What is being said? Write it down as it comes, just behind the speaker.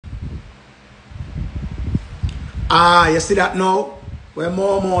Ah, you see that now? When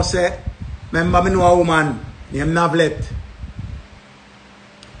more say, remember me know a woman named Navlet.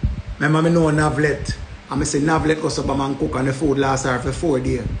 Remember me know Navlet. And I say Navlet goes up and cook and the food last her for 4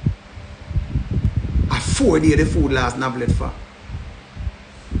 days. A 4 days the food last Navlet for.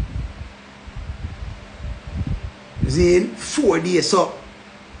 See, 4 days. So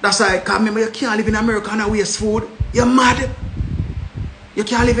that's why I can't remember you can't live in America and waste food. You're mad. You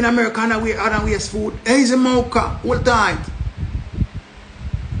can't live in America and waste food. Easy Mocha, all time.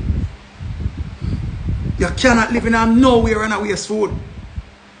 You cannot live in nowhere and waste food.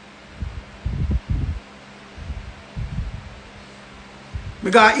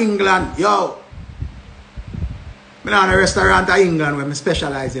 Me go to England, yo. Me go to a restaurant in England where I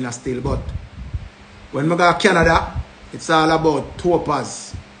specialize in a still, but when I go to Canada, it's all about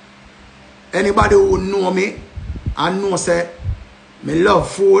topaz. Anybody who know me and know say me love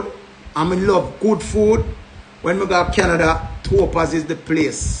food and me love good food, when I go to Canada, Topaz is the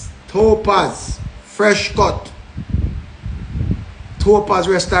place. Topaz, fresh cut. Topaz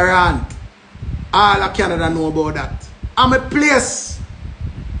restaurant. All of Canada know about that. I'm a place.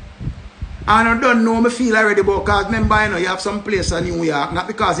 And I don't know me feel already about because remember, you know, you have some place in New York, not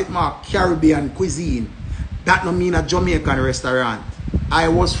because it's more Caribbean cuisine. That don't mean a Jamaican restaurant. I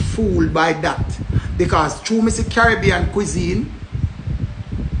was fooled by that. Because through me see Caribbean cuisine.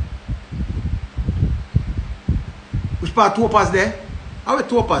 Which part Topaz there? How is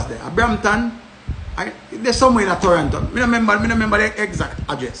Topaz there? A Brampton? There's somewhere in Toronto. I don't remember the exact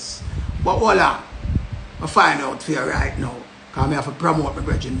address. But hold on. I'll find out for you right now. Because I have to promote my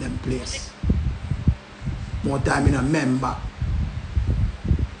bridge in them place. More time in a member.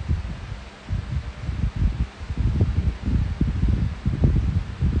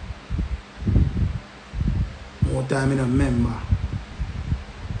 More time in a member.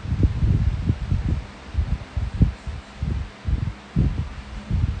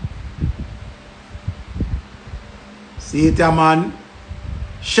 See it, man.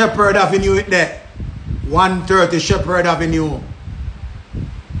 Shepherd Avenue it there. 130 Shepherd Avenue.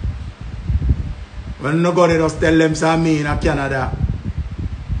 When you go there, just tell them say me in Canada.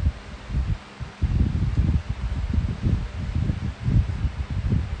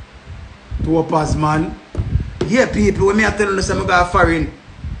 Topaz, man. Yeah, people, when I tell them say I go foreign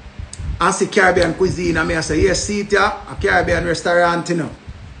and see Caribbean cuisine, and I say, yes, see it here, a Caribbean restaurant, you know.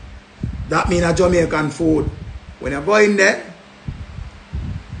 That means a Jamaican food. When you go in there,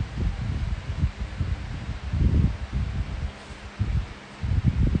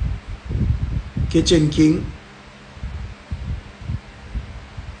 Kitchen King.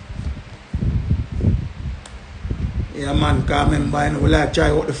 Yeah, man, can't remember, you know, we like try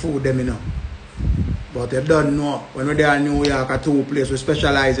out the food them, you know. But you don't know, when we're there in New York, a 2 place, we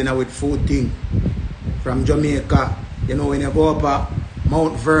specialize in with food thing. From Jamaica, you know, when you go up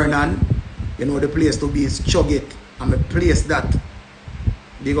Mount Vernon, you know the place to be is Chugit. I'm a place that.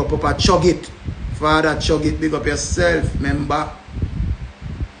 Big up a Chugit. Father Chugit, big up yourself, member.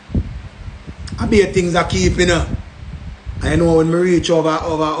 I be things I keep, you know. I know when we reach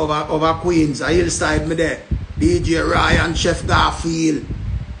over Queens, I hillside me there. DJ Ryan, Chef Garfield,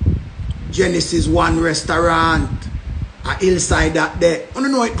 Genesis One Restaurant, a hillside that there. I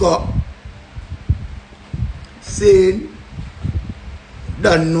don't know it go. See,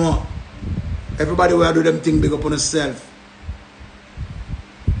 don't know. Everybody will do them thing big up on yourself.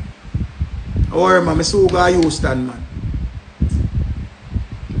 Or man, I still go to Houston, man.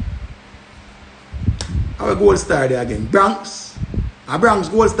 Our gold star there again. Bronx. A Bronx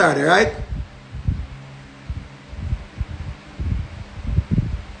gold star there, right?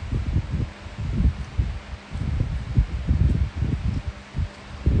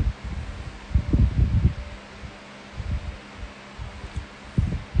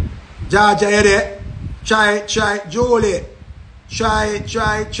 Georgia, you there? Try, Jolie.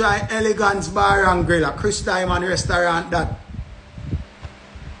 Try Elegance Bar and Grill. A Chris Diamond restaurant that.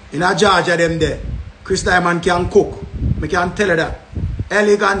 In a Georgia, them there. Chris Diamond can cook. I can tell you that.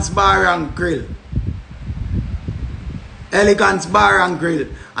 Elegance Bar and Grill. Elegance Bar and Grill.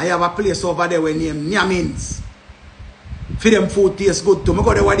 I have a place over there where named Nyamins. For them food tastes good too. I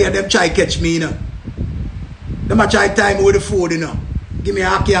go there one day them try catch me, you know. Them a try time with the food, you know. Give me a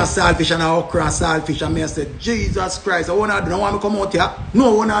ackee and saltfish and a okra and saltfish. And I said, Jesus Christ, I want to do. I don't want to come out here.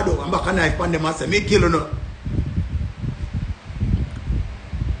 No, I want to do. I'm back a knife on them and say, me kill you now.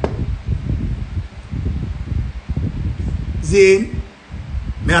 Zane,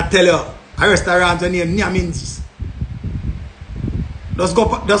 may I tell you, a restaurant named Nyamins. Just go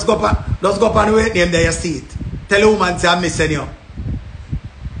up and wait name there, you see it. Tell the woman say I'm missing you.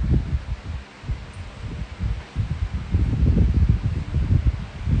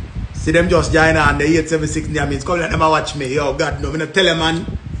 See them just join on the 876 means come let them watch me. Yo, God, no, me not tell them, man.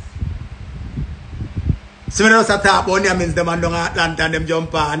 See me just talk about them means them and down Atlanta and them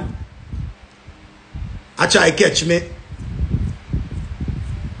jump on. I try catch me.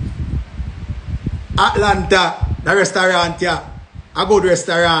 Atlanta, the restaurant, yeah. A good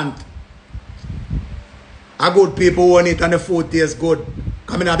restaurant. A good people own it and the food tastes good.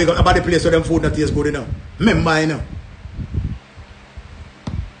 Come in about the place where them food not tastes good, you know. Remember, you know.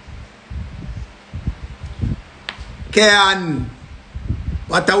 Ken,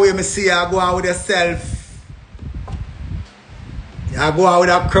 what a way me see you go out with yourself. You go out with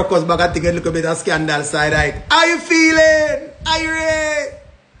a crocus bag and take a little bit of scandal side right. How you feeling? Are you ready?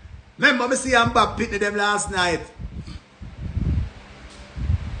 Remember me see you and Bob Pitney them last night.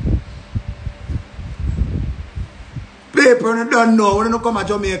 People don't know when you come to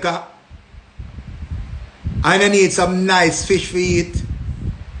Jamaica. And you need some nice fish for eat.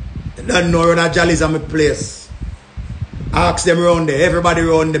 You don't know when a jollies at my place. Ask them around there. Everybody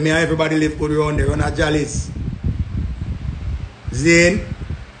around there. Me and everybody live good around there. Run a jollies. Zane.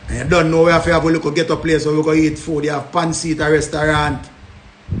 And you don't know where if you have a look get a place where we go eat food. You have Pan Seat a restaurant.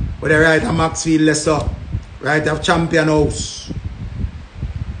 Where they right at Maxfield Lesser. Right at Champion House.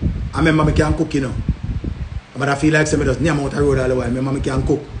 I remember I can cook, you know. But I feel like somebody just name out the road all the while. My mama can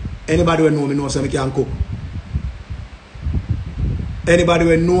cook. Anybody who know me knows I can cook. Anybody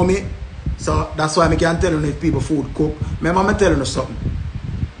who know me, so that's why I can tell you if people food cook. My mama tell you something.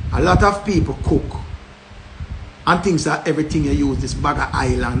 A lot of people cook and thinks that everything you use this bag of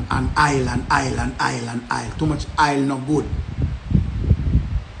oil and oil. Too much oil not good.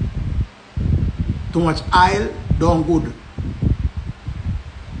 Too much oil don't good.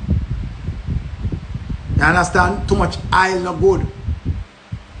 You understand? Too much oil not good.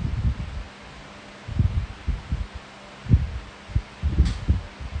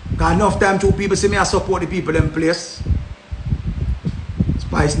 Got enough time two people see me I support the people in place.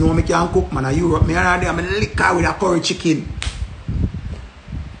 Spice know me can cook, man. In Europe, me and I'm a liquor with a curry chicken.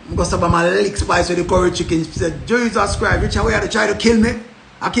 I'm going to stop my lick Spice with the curry chicken. She said, Jesus Christ, Richie, where they try to kill me?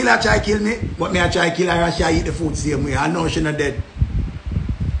 I kill her, try to kill me. But me I try to kill her and she eat the food same way. I know she's not dead.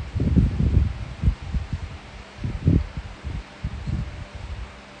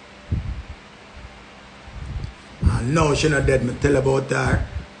 No, she's not dead. Me tell about her.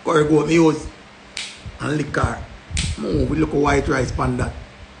 Curry goat me use and lick her. Move with look white rice pan that.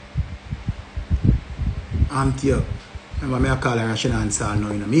 Auntie, remember me I call her and she don't answer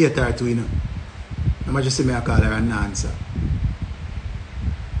now, you know. Me hate her too, you know. Remember just see me I call her and not answer.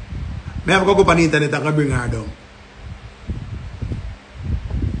 Me have to go up on the internet and bring her down.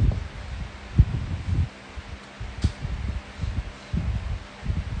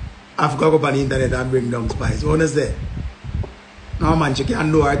 I have to go up on the internet and bring down Spice. What is that? No man, she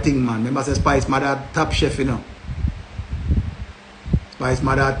can't do her thing, man. Remember say Spice mother top chef, you know. Spice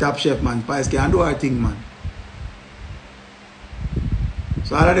mother top chef, man. Spice can't do her thing, man.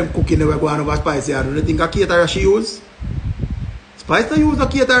 So all of them cooking they were going over Spice here. Do you think a caterer she use? Spice don't use a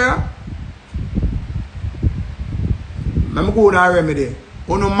caterer. I'm going to remedy.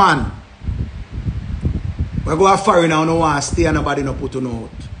 Oh no man. We go to foreign and no want to stay and nobody no put on out.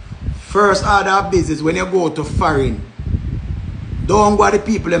 First order of business when you go to foreign. Don't go to the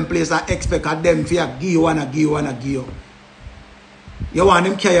people in place and expect them to give you and give you and give you. You want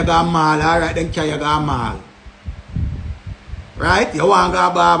them carry you go mall, alright, then carry you go mall. Right? You want to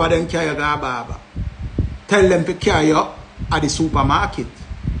go barber, then carry you go barber. Tell them to carry you at the supermarket.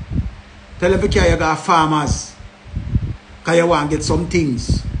 Tell them to carry you go farmers. Because you want to get some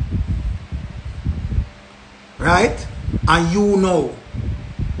things. Right? And you know.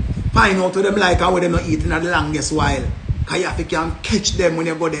 Find out what them like and what them not eating at the longest while. Because you have to can catch them when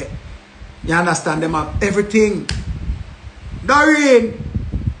you go there. You understand? Them have everything. Doreen.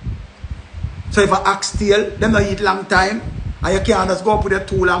 So if I oxtail, them not eat long time. And you can't just go up with it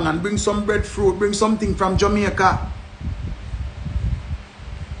too long and bring some breadfruit, bring something from Jamaica.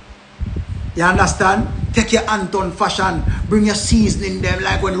 You understand? Take your Anton fashion. Bring your seasoning them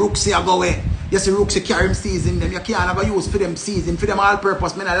like when Rooksy go away. You see Rooksy carry him season them. You can't go use for them season. For them all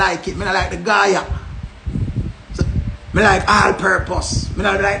purpose. Me not like it. Me not like the Gaia. So, me like all purpose. Me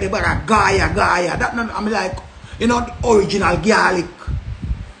not like the Gaia. That not, I mean like, you know, the original garlic.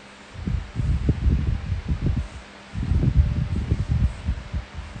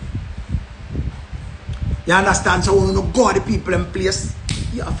 You understand? So when you go to the people in place,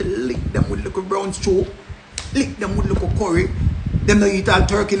 you have to lick them with little brown stew. Lick them with little curry. Them don't eat all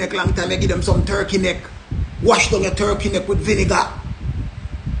turkey neck long time. You give them some turkey neck. Wash down your turkey neck with vinegar.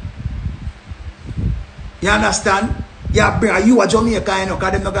 You understand? You a Jamaica, you know,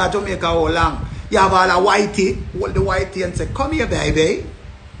 because them not got Jamaica how long. You have all a whitey, hold the whitey and say, come here, baby.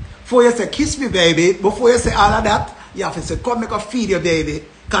 Before you say, kiss me, baby. Before you say all of that, you have to say, come make her feed you, baby.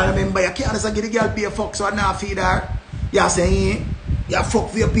 Because remember, you can't just give the girl be a fuck, so I now feed her. You say, you fuck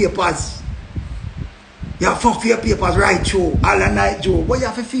for your papers. You fuck for your papers right through, all the night through. But you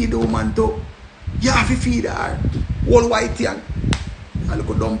have to feed the woman too. You have to feed her. Whole whitey and a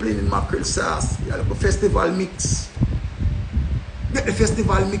little dumpling in mackerel sauce. You have a festival mix. Get the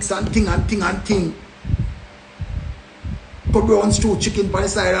festival mix and thing and thing and thing. Put brown stew chicken on the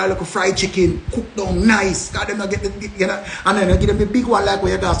side, a little fried chicken, cook down nice. Cause them not get the, you know, and then you give them the big one like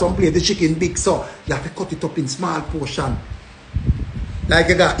where you got some plate, the chicken big, so you have to cut it up in small portion. Like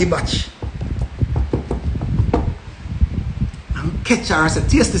you got Ibach. And catch her and say,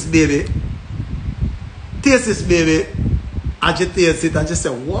 taste this baby. Taste this baby. And she taste it and she say,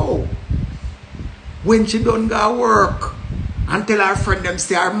 wow. When she done go work, and tell her friend them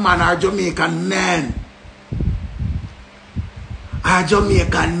say her man are Jamaican man. A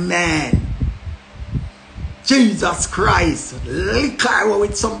Jamaican man. Jesus Christ. Lick her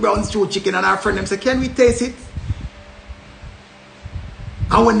with some brown stew chicken and our friend them say, can we taste it?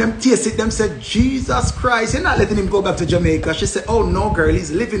 And when them taste it, them say, Jesus Christ, you're not letting him go back to Jamaica. She said, oh no girl,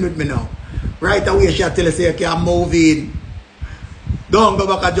 he's living with me now. Right away she tell us, say, okay, I'm moving. Don't go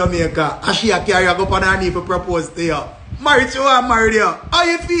back to Jamaica. And she carry her up on her knee to propose to you. Married you or married you? How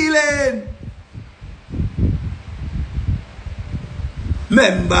you feeling?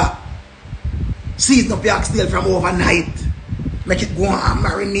 Remember, season up your oxtail from overnight. Make it go and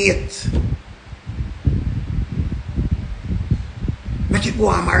marinate. Make it go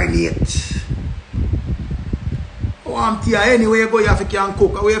and marinate. Oh, I'm tired. Anyway, you go, you have to can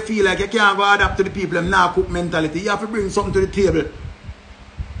cook. Where you feel like you can't go adapt to the people and now cook mentality. You have to bring something to the table.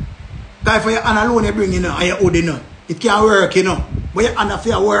 Because if you're alone, you bring in and you're old enough. It can't work, you know. But you're enough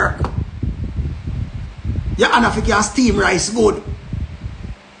for work. You're enough for can steam rice good.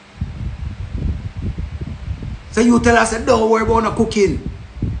 So you tell us, don't worry about the cooking.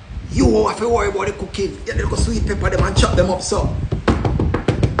 You have to worry about the cooking. Get the sweet pepper them and chop them up so.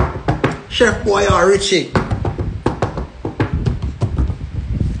 Chef boy or Richie.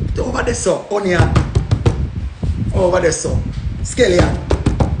 Put over there so. Onion. Over there so. Scallion.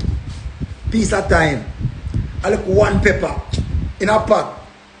 Piece at time. I look one pepper in a pot.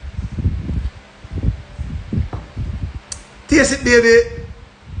 Taste it, baby.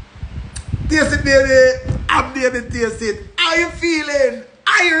 Taste it, baby. I'm baby, taste it. How you feeling?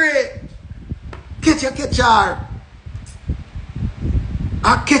 Irie. Catch her.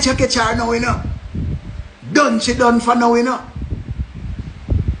 I catch her now, you know. Done she done for now, you know.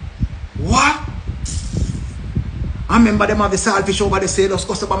 What? I remember them have the saltfish over there, say, let's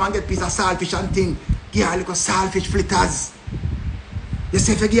go to and get a piece of saltfish and thing. Give her little saltfish fritters. You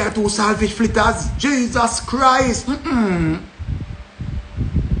say if you give her 2 saltfish fritters, Jesus Christ.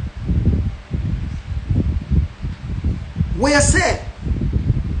 What you say?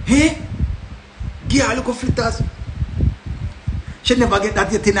 Hey? Give her little fritters. She never get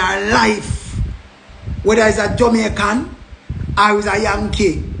that yet in her life. Whether it's a Jamaican or it's a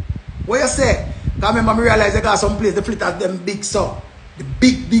Yankee. What you say? Because I remember me realize I got some place the fritters them big so. The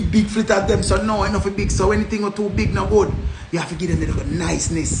big fritters them so no enough big so anything or too big no good. You have to give them a little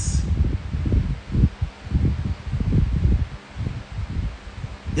niceness.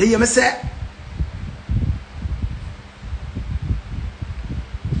 You hear me say?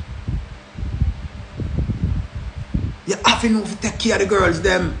 You have to know to take care of the girls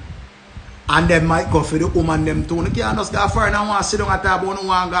them. And them might go for the woman them too. You can't just go for and want to sit down at table, you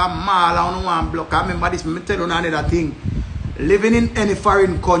want to go mall, you want to block. I remember this, I tell you another thing. Living in any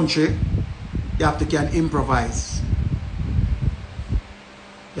foreign country, you have to can improvise.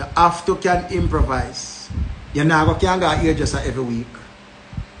 You have to can improvise. You never can go hairdresser every week.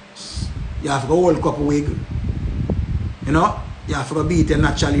 You have to go hold couple wig. You know? You have to go beat them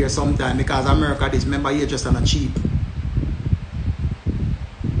natural hair sometime because America this, remember hairdresser not cheap.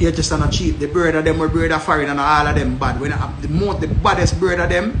 Hairdresser not cheap. The bird of them were bird of foreign and all of them bad. When the baddest bird of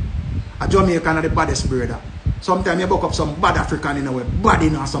them, a Jamaican are the baddest bird. Sometimes you buck up some bad African in a way, bad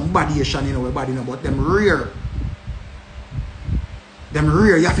in some bad Asian in a way, bad in a way, but them rare. Them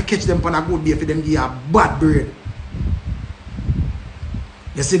rare, you have to catch them on a good day for them give you a bad bird.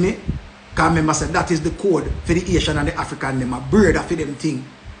 You see me? Because remember said that is the code for the Asian and the African them, a bird for them thing.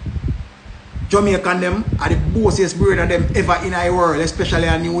 Jamaican them are the bossiest bird of them ever in the world, especially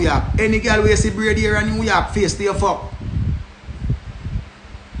in New York. Any girl where you see bird here in New York, face to your fuck.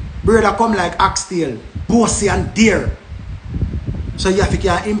 Bird come like oxtail. Bossy and dear. So you have to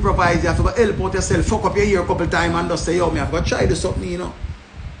can improvise, you have to go help out yourself, fuck up your ear a couple times and just say, yo, me have to try to do something, you know.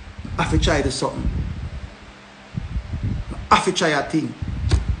 I have to try to do something. I have to try a thing.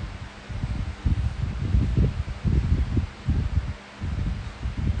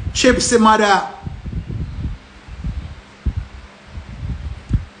 Chips, mother.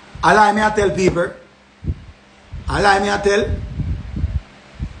 Allow me to tell people. Allow me to tell.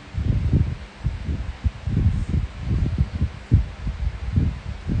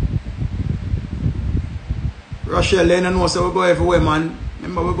 Rochelle, you know, so we go everywhere, man.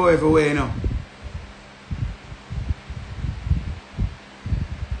 Remember, we go everywhere, you know.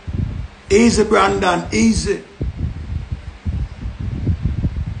 Easy, Brandon, easy.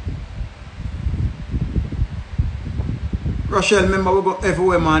 Rochelle, remember, we go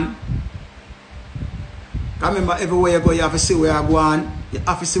everywhere, man. Remember, everywhere you go, you have to see where I go on. You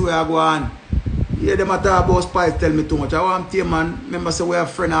have to see where I go on. Yeah, them at about Spice tell me too much. I want to tell you, man. Remember, so we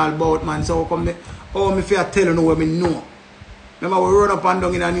have friend all about, man. So come me. Oh, me fear tell you know what me know. Remember, we run up and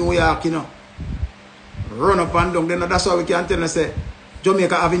down in New York, you know. Run up and down. Then that's why we can tell you, say,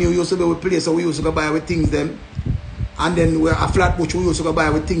 Jamaica Avenue used to be a place so we used to go buy with things them. And then we're a Flatbush, we used to go buy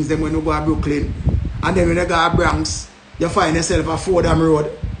with things them when we go to Brooklyn. And then when you go to Bronx, you find yourself at Fordham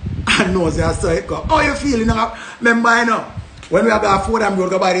Road. And knows you saw it go. How you feeling? Remember, you know, when we go to Fordham Road,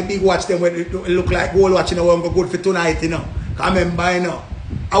 go buy the big watch them when it look like gold watch, you know, we go good for tonight, you know. Remember, you know.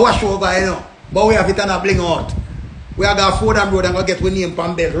 I watch over, you know. But we have it on a bling out. We are going to Fordham Road and go get with name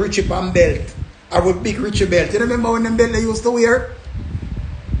pan belt, Richie pan belt. Or with big Richie belt. You remember when them belt they used to wear?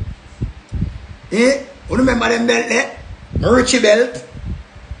 Eh? You remember them belt there? Richie belt.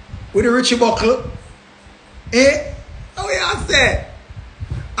 With the Richie buckle. Eh? How you say?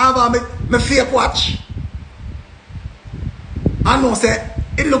 I have my fake watch. I know say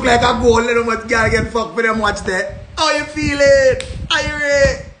it look like a gold little much girl get fucked for them watch there. How you feeling? Are you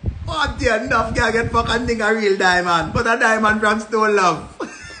ready? Oh dear, enough girl get fucked and think a real diamond. But a diamond from Stone Love.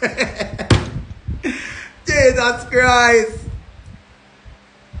 Jesus Christ.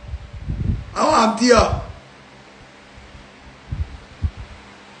 I want you.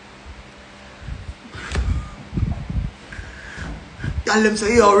 Tell them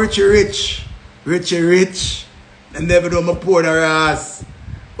say, yo, Richie rich. Richie rich. And never do my pour their ass.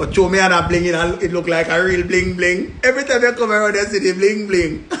 But show me and a bling and it look like a real bling bling. Every time you come around, you see the bling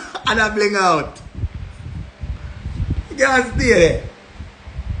bling. And I bling out. You can't stay there.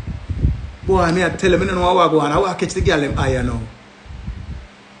 Boy, I tell them, I don't know what I go on. I want to catch the girl them eye now.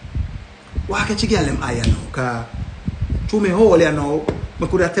 Why catch the girl them eye now? Because through me hole here now, I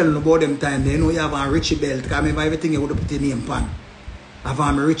could have told them about them time. They know you have a Richie belt. Because I remember everything you would have put in name pan. I have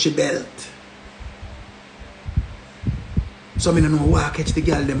a Richie belt. So I don't know why catch the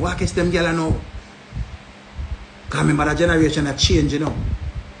girl them. Why catch them girl now? Because I remember the generation that changed, you know.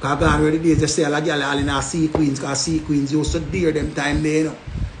 Because gone where the days they say all the girl all in our sequins. Because sequins used to dear them time there, you know.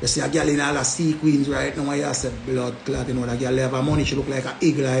 You see a girl in all the sequins right now. You say blood clot, you know. The girl have money, she look like an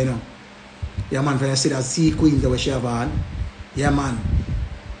eagle, you know. Yeah, man, when you see that sequins that she have on. Yeah, man.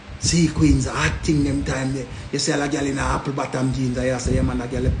 Sequins, acting them time there. You see a girl in a apple bottom jeans. You say, yeah, man, the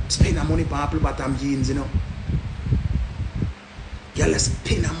girl spend her money for apple bottom jeans, you know. Girl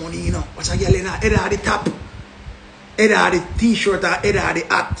spend her money, you know. What's a girl in a head of the top? Head of the t-shirt or head of the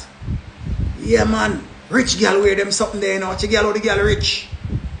hat. Yeah, man. Rich girl wear them something there, you know. What's a girl or the girl rich?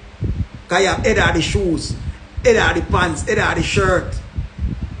 Because you have head of the shoes, head of the pants, head of the shirt.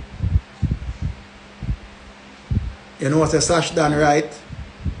 You know what's a sash done right?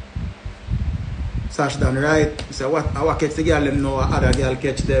 Sash done right. You say, what? I catch the girl them know, other girl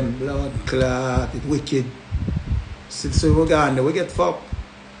catch them. Blood clot, it's wicked. So we go on there, we get fucked.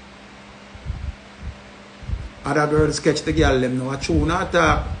 Other girls catch the girl them know, a true not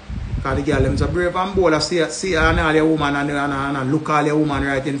talk. Because the girl them is a brave and bold. I see her and all your woman and look all your woman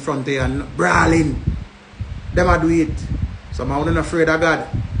right in front of you and brawling. Them a do it. So I'm not afraid of God.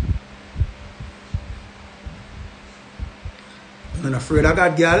 I'm not afraid of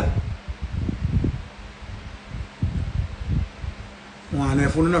God, girl.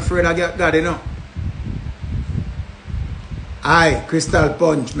 If you're not afraid of God, you know. Aye, Crystal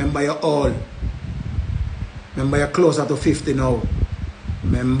Punch, remember you're all. Remember you're closer to 50 now.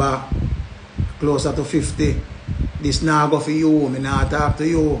 Remember, closer to 50. This now go for you, me not talk to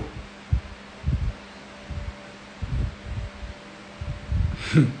you.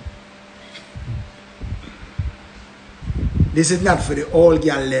 This is not for the old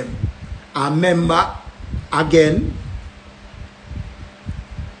girl them. And remember, again,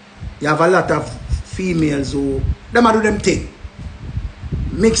 you have a lot of females who, them do them thing.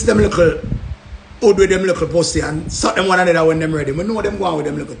 Mix them little out with them little pussy and suck them one another when them ready. We know them go on with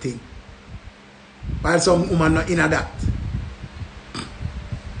them little thing. While some woman not in that.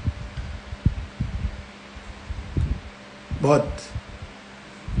 But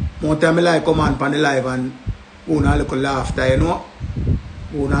more time I like come on pan the live and go on a little laughter, you know.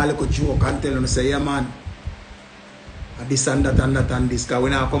 Go on a little joke and tell them say, yeah man, this and that and that and this. Because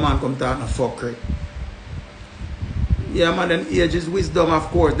when I come on come talk no fuckery. Yeah man, then age is wisdom of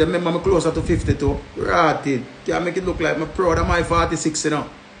course. Then remember me closer to 52. Rotted. Can't make it look like I'm proud of my 46, you know.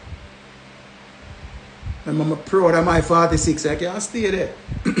 Remember I'm proud of my 46. I can't stay there.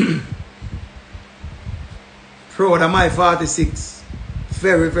 Proud of my 46.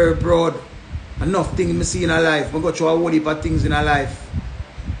 Very, very proud. Enough things I see in a life. I go through a whole heap of things in a life.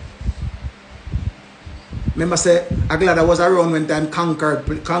 Remember say, I'm glad I was around when time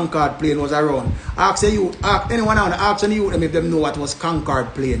Concorde plane was around. Ask anyone on ask any youth them if them know what was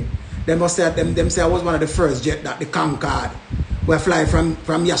Concorde plane. They must say them say I was one of the first jet that the Concorde were fly from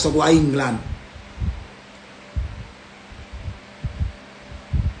Yasogo, England.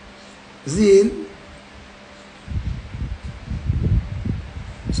 Zine.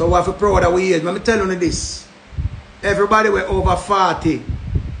 So we have to proud of we age. Let me tell you this. Everybody were over 40.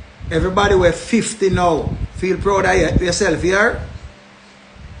 Everybody were 50 now. Feel proud of yourself here.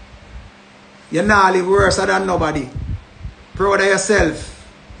 You're not live worse than nobody. Proud of yourself.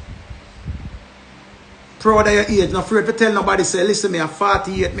 Proud of your age. Not afraid to tell nobody, say, listen, me I'm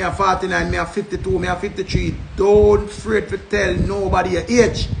 48, me I'm 49, me I'm 52, me I'm 53. Don't afraid to tell nobody your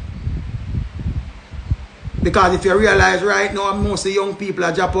age. Because if you realize right now, most of the young people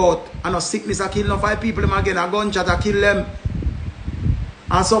are drop out. And a sickness are killing 5 people, them again, a gunshot are kill them.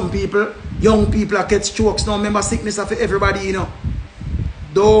 And some people, young people are get strokes now. Remember, sickness are for everybody, you know.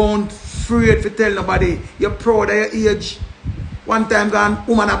 Don't afraid to tell nobody. You're proud of your age. One time gone,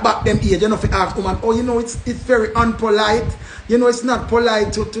 woman are back them age. You know, if you ask woman, oh, you know, it's very unpolite. You know, it's not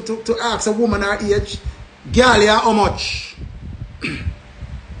polite to ask a woman her age. Girl, yeah, how much?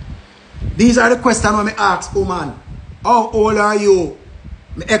 These are the questions when I ask woman. How old are you?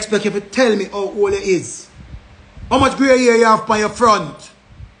 I expect you to tell me how old you is. How much gray hair you have on your front?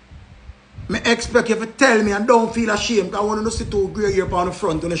 I expect you to tell me and don't feel ashamed. I want to see 2 gray hair on the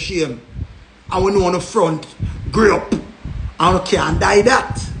front and shame. I want to know on the front, gray up. I can't die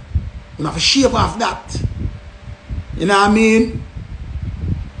that. You have to shave off that. You know what I mean?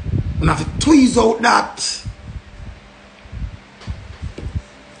 You have to tweeze out that.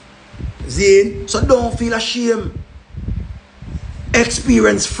 Zane, so don't feel ashamed.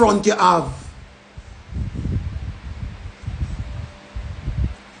 Experience front you have.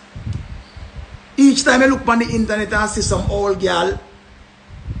 Each time I look on the internet and see some old girl,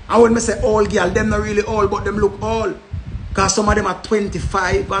 and when I say old girl, them not really old, but them look old. Because some of them are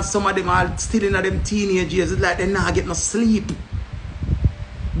 25 and some of them are still in them teenage years. It's like they not get no sleep.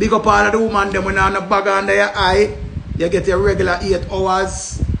 Big up all of the woman, them when you're on a bag under your eye, you get your regular 8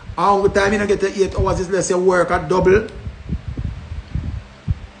 hours. All the time you don't get your 8 hours, is less you work at double.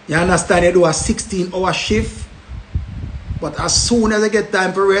 You understand? You do a 16-hour shift. But as soon as you get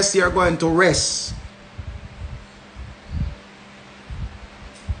time for rest, you're going to rest.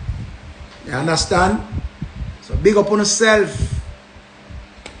 You understand? So big up on yourself.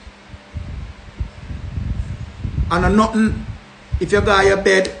 And nothing, if you go to your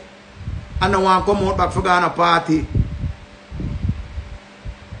bed and don't want to come out back for going to a party.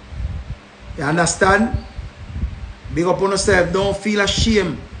 You understand? Big up on yourself. Don't feel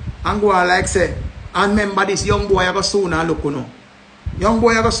ashamed. And go on like say, and remember this young boy I go soon and look, you know. Young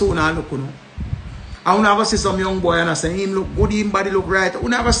boy I go soon and look, you know. And you never see some young boy and I say, him look good, him body look right. You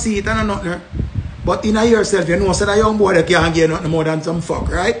never see it and nothing. But in yourself, you know, so that young boy that can't get nothing more than some fuck,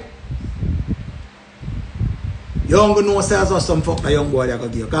 right? You don't know so some fuck that young boy that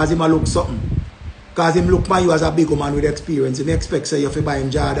can give. Because him look something. Because him look by you as a big man with experience. Him expect say you have to buy him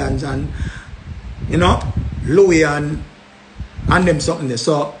Jordans and, you know, Louis and them something there.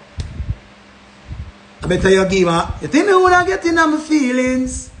 So, I better you give her, you think you wanna get in my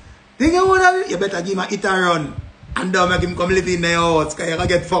feelings? Think you wanna, you better give her hit and run. And don't make him come live in the house. Because you can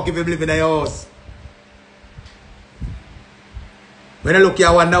get fucked if you live in the house. When you look here,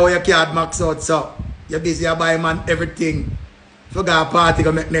 I wonder how your card max out, so you're busy buying man everything. Forgot a party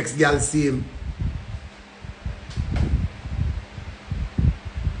to make next girl see him.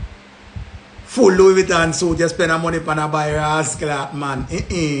 Full Louis Vuitton suit, you spend money on a buy rascal, man.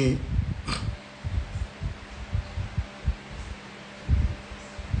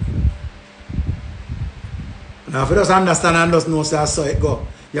 Now, if you just understand and just know, so it go.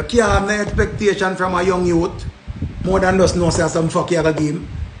 You can't have no expectation from a young youth more than just know, say, some fuck you gotta give him.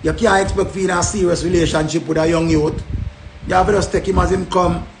 You can't expect to be in a serious relationship with a young youth. You have to just take him as him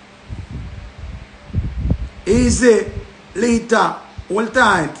come. Easy, later, all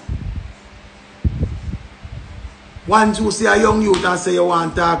time. Once you see a young youth and say you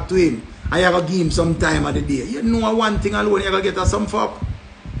want to talk to him, and you have to give him some time of the day, you know one thing alone, you have to get her some fuck.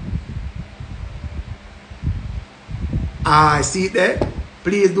 I see it there.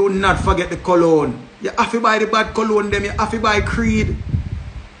 Please do not forget the cologne. You have to buy the bad cologne them. You have to buy Creed.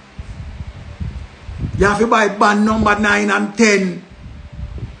 You have to buy band number 9 and 10.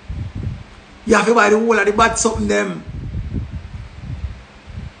 You have to buy the whole of the bad something them.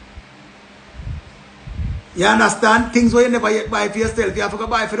 You understand? Things where you never yet buy for yourself. You have to go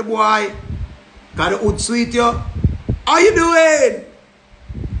buy for the boy. Because the hood sweet you. How you doing?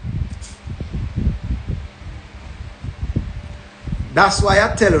 That's why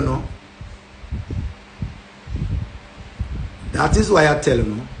I tell you no. That is why I tell you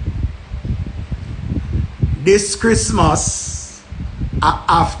no. This Christmas, I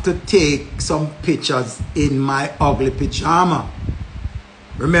have to take some pictures in my ugly pajama.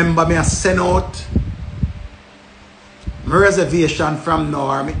 Remember me I send out my reservation from now.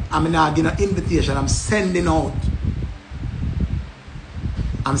 I'm not giving an invitation. I'm sending out.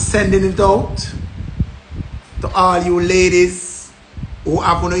 I'm sending it out to all you ladies who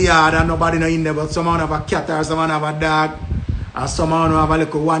have no yard and nobody no in there, but someone have a cat or someone have a dog or someone have a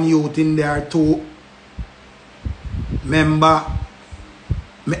little one youth in there too. Remember,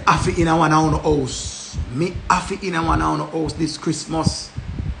 me have it in a one house. Me have it in a one house this Christmas.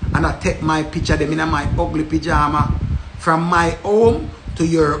 And I take my picture them in my ugly pajama. From my home to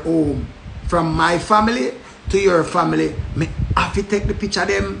your home. From my family to your family. Me have to take the picture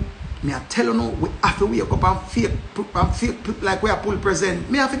them. Me I tell you no, we have to wake up and fake like we are pull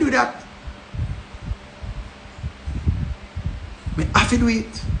present. Me have to do that. Me have to do it.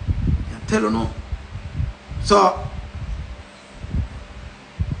 Me I tell you no. So,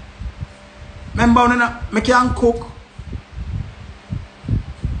 remember when I can cook.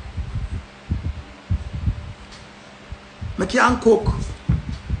 I can cook.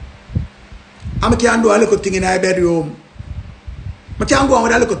 And I can do a little thing in my bedroom. I can go on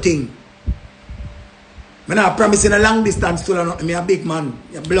with a little thing. I'm not promising a long distance to I'm a big man.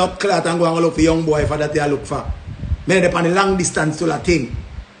 A blood clot and go and look for a young boy for that I look for. I'm on a long distance to a thing.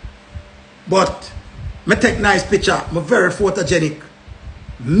 But I take nice picture. I'm very photogenic.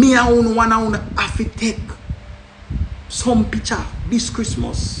 Me and one have to take some picture this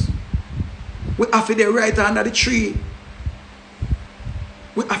Christmas. We have to there right under the tree.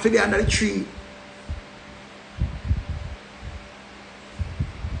 We have to there under the tree.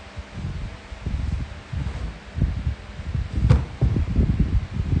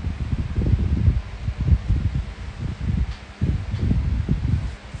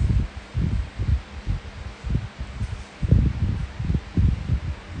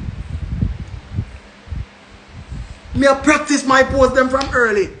 Me I practice my pose them from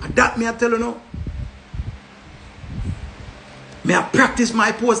early. And that me I tell you now. Me I practice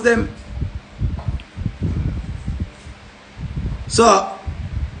my pose them. So,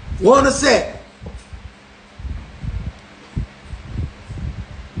 wanna say,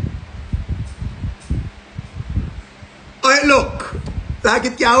 oh look, like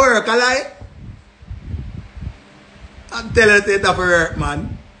it can work, alright? I'm telling you it have to work,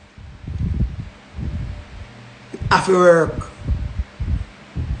 man. It have to work.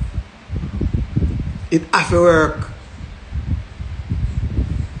 It have to work.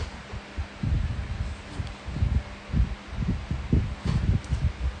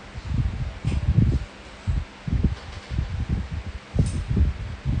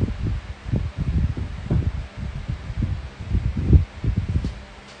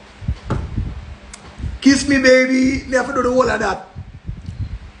 Kiss me, baby. Me have to do the whole of that.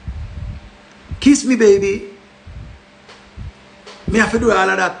 Kiss me, baby. Me have to do all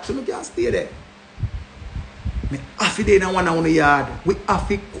of that. So me can't stay there. Me have to do in one on the yard. We have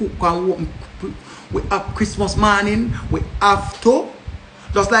to cook and walk. We have Christmas morning. We have to.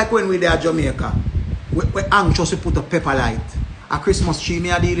 Just like when we there at Jamaica. We anxious to put up pepper light. A Christmas tree.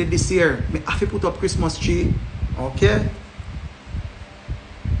 Me I did it this year. Me have to put up Christmas tree. Okay?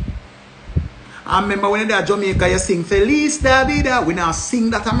 I remember when they at Jamaica, you sing Feliz Davida. We now sing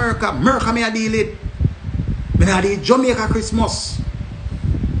that America. America me a deal it. Me now deal Jamaica Christmas.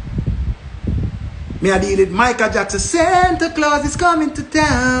 Me a deal it Michael Jackson. Santa Claus is coming to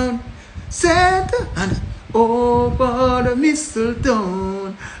town. Santa and over the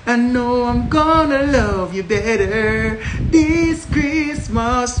mistletoe. I know I'm gonna love you better this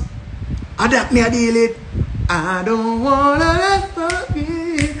Christmas. And that me a deal it. I don't wanna let for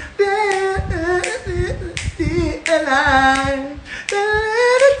me. alive.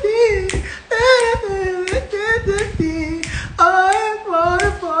 I want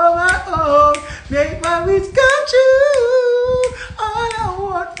for my own, make my wish come true. All I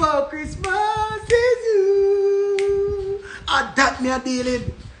want for Christmas is you. And that me a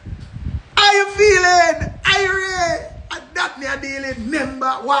dealing. How you feeling? Are you ready? And that me a dealing.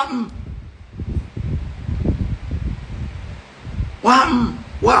 Remember what?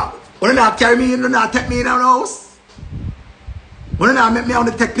 What? When you not carry me, you not take me in our house. When you not make me on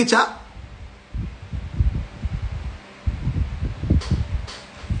the take picture.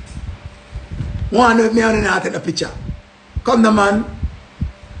 One with me on the not take the picture. Come the man.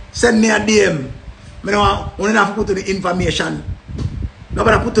 Send me a DM. I don't want to put the information.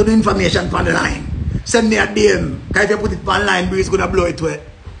 Nobody put the information on the line. Send me a DM. Because if you put it on line, breeze going to blow it away.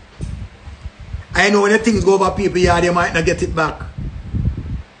 I know when the things go over people, yeah, they might not get it back.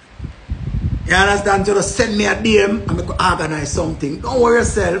 You understand? So just send me a DM and we could organize something. Don't worry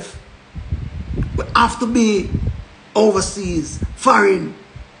yourself. We have to be overseas, foreign.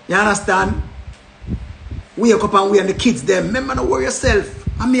 You understand? Wake up and we and the kids them. Remember, don't worry yourself.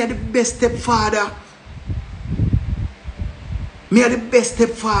 I'm the best stepfather. Me are the best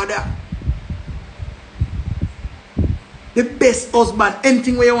stepfather. The best husband.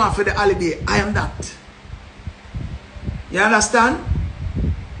 Anything where you want for the holiday, I am that. You understand?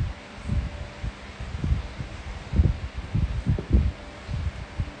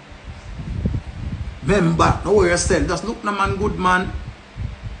 Remember, don't worry yourself. Just look no man good man.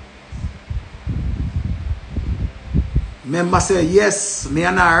 Remember say, yes, me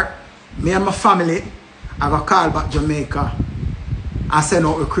and her, me and my family, I got call back Jamaica. I send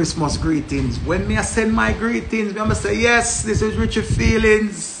out the Christmas greetings. When me I send my greetings, me I say, yes, this is Richie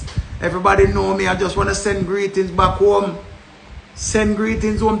Feelings. Everybody know me. I just want to send greetings back home. Send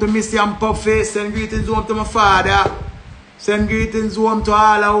greetings home to Missy and Puffy. Send greetings home to my father. Send greetings home to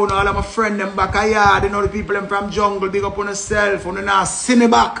all of my friends them back a yard. You know the people them from jungle. Big up on yourself. On the now see me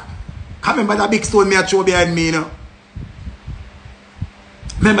back. Come remember that big stone me a throw behind me, you know.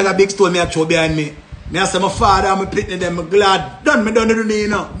 Remember that big stone me a throw behind me. Me I say my father and my pitney them, I'm glad. Done me you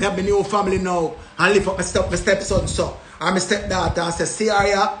know. Me have my new family now. And lift up my stepson so. And my stepdaughter and say, see her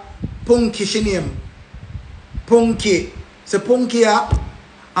here. Punky she name. Punky. Say Punky here.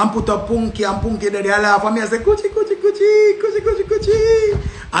 And put up Punky and Punky there. They laugh and me I say, Kuchi.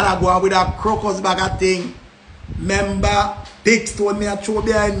 And I go on with that crocus bag of thing. Remember, big stone me a throw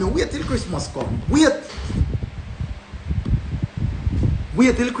behind me. Wait till Christmas come. Wait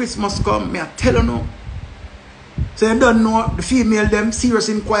till Christmas come. Me I tell you now. So you don't know the female them serious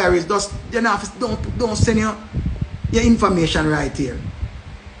inquiries. Just you know, don't send your information right here.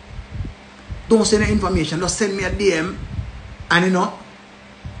 Don't send your information. Just send me a DM and you know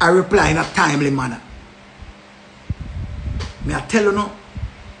I reply in a timely manner. Me I tell you now.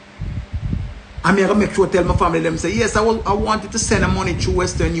 And me I gonna make sure tell my family them say yes I wanted to send the money through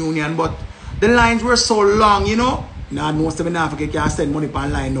Western Union but the lines were so long, you know. Now no so we not can send money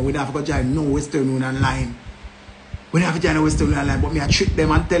online now. We don't have to join no Western Union line. We don't have to join a Western Union line, but me I trick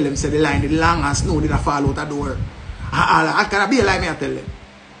them and tell them say the line is long and snow did fall out the door. I can be a lie, me I tell them.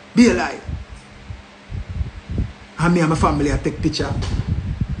 Be a lie. And me and my family I take picture.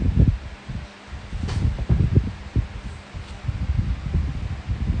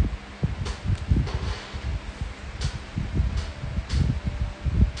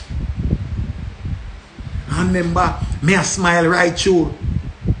 And remember, me I smile right through.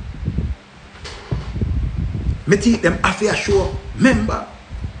 Me teach them after show. Remember.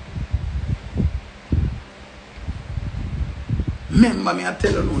 Remember me I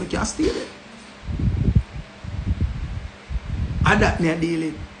tell you no, you can't stay there. And that me I deal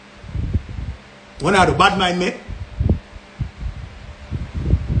it. When I do bad mind me.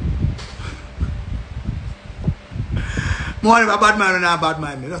 More if a bad man or not bad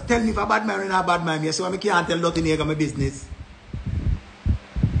mind me. Just tell me if a bad man or not bad mind me. So I can't tell dirty nigga my business.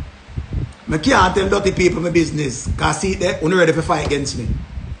 I can't tell dirty people my business. Because see there, you're ready to fight against me.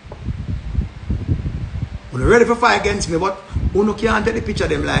 You're ready to fight against me, but you can't take the picture of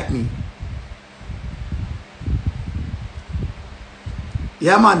them like me.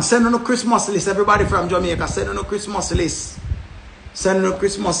 Yeah man, send on a Christmas list. Everybody from Jamaica, send on a Christmas list. Send on a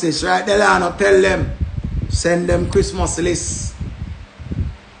Christmas list. Right there and tell them. Send them Christmas list.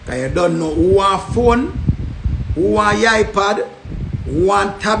 Because you don't know who want phone, who want iPad, who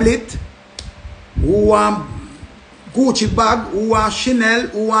want tablet, who want Gucci bag, who want Chanel,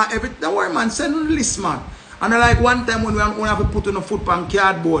 who want everything. Don't worry man, send on the list man. And like one time when we have to put on a foot on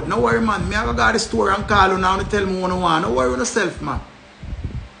cardboard. Don't worry man, me I go to the store and call you now and tell me what you want. Don't worry on yourself man.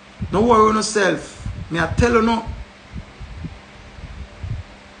 Don't worry on yourself. Me I tell you no.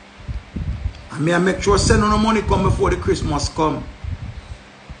 Me I make sure send no money come before the Christmas come.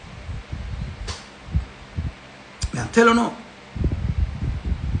 Me I tell you no.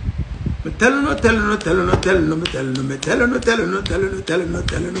 Me tell you no, if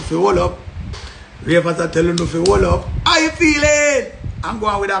you hold up. Ravers are telling you if you hold up. How you feeling? I'm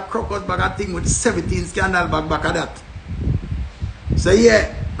going with that crocus bag of thing with 17 scandal back of that. So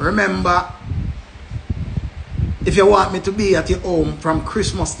yeah, remember, if you want me to be at your home from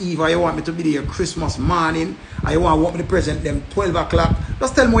Christmas Eve, or you want me to be there Christmas morning, or you want me to present them 12 o'clock,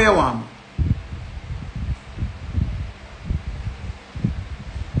 just tell me what you want.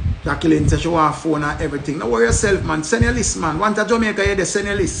 Jacqueline says she want a phone and everything. Don't worry yourself, man. Send your list, man. Want a Jamaica here, send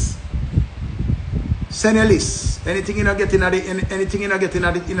your list. Send your list. Anything you not get in the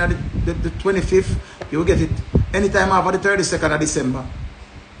 25th, you will get it. Anytime after the 32nd of December.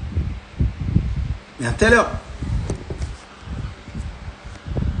 I tell you.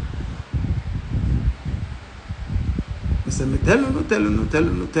 I say, me tell you,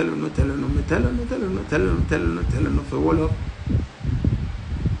 for all up.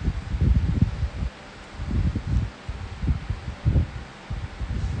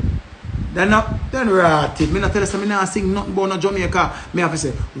 Then right it. Me not tell us, me not sing nothing about no Jamaica. Me have to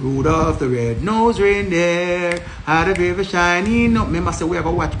say, Rudolph the red-nosed reindeer had a very shiny nose. Remember say we have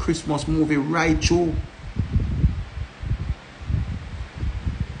to watch Christmas movie right through.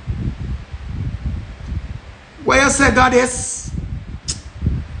 Where you say, goddess?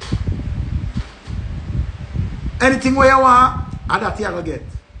 Anything where you want, and that you go get.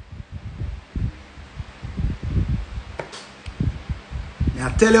 I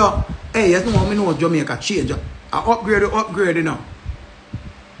tell you, hey, you know Jamaica change. I upgrade, you know.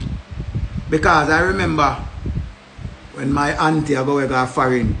 Because I remember when my auntie I go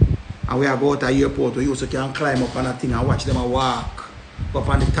foreign and we go to the airport, we used to can climb up on a thing and watch them walk up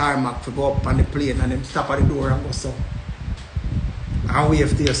on the tarmac to go up on the plane and them stop at the door and go so. And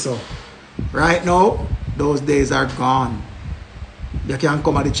wave to you so. Right now, those days are gone. You can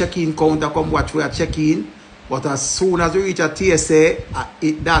come at the check-in counter, come watch where I check in. But as soon as we reach a TSA, I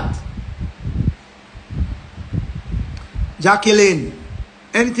hit that. Jacqueline,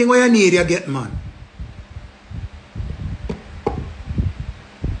 anything where you need, you get, man.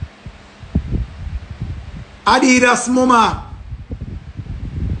 Adidas, mama.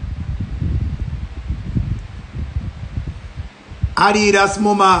 Adidas,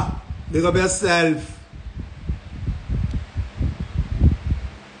 mama. Big up yourself.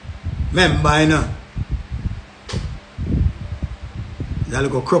 Remember, you know. That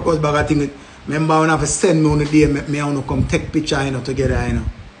look a crocus bag of thing. Remember when I have to send me on the day, me I want to come take picture, you know, together, you know.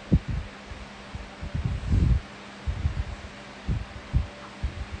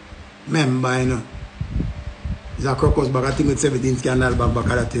 Remember, you know. It's a crocus bag of thing with 17 scandal back of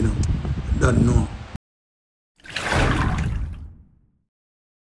that, you know. Don't know.